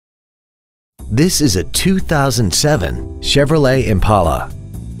This is a 2007 Chevrolet Impala.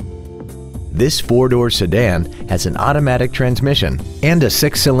 This four-door sedan has an automatic transmission and a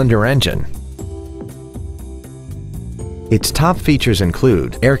six-cylinder engine. Its top features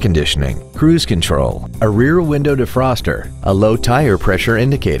include air conditioning, cruise control, a rear window defroster, a low tire pressure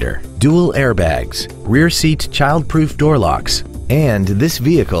indicator, dual airbags, rear seat child-proof door locks, and this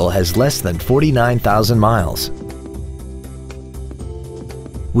vehicle has less than 49,000 miles.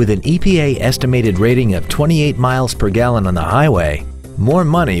 With an EPA estimated rating of 28 miles per gallon on the highway, more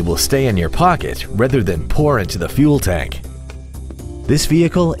money will stay in your pocket rather than pour into the fuel tank. This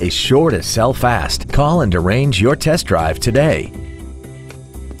vehicle is sure to sell fast. Call and arrange your test drive today.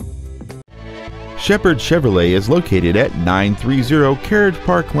 Shepard Chevrolet is located at 930 Carriage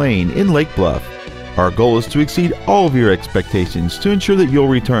Park Lane in Lake Bluff. Our goal is to exceed all of your expectations to ensure that you'll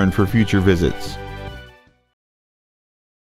return for future visits.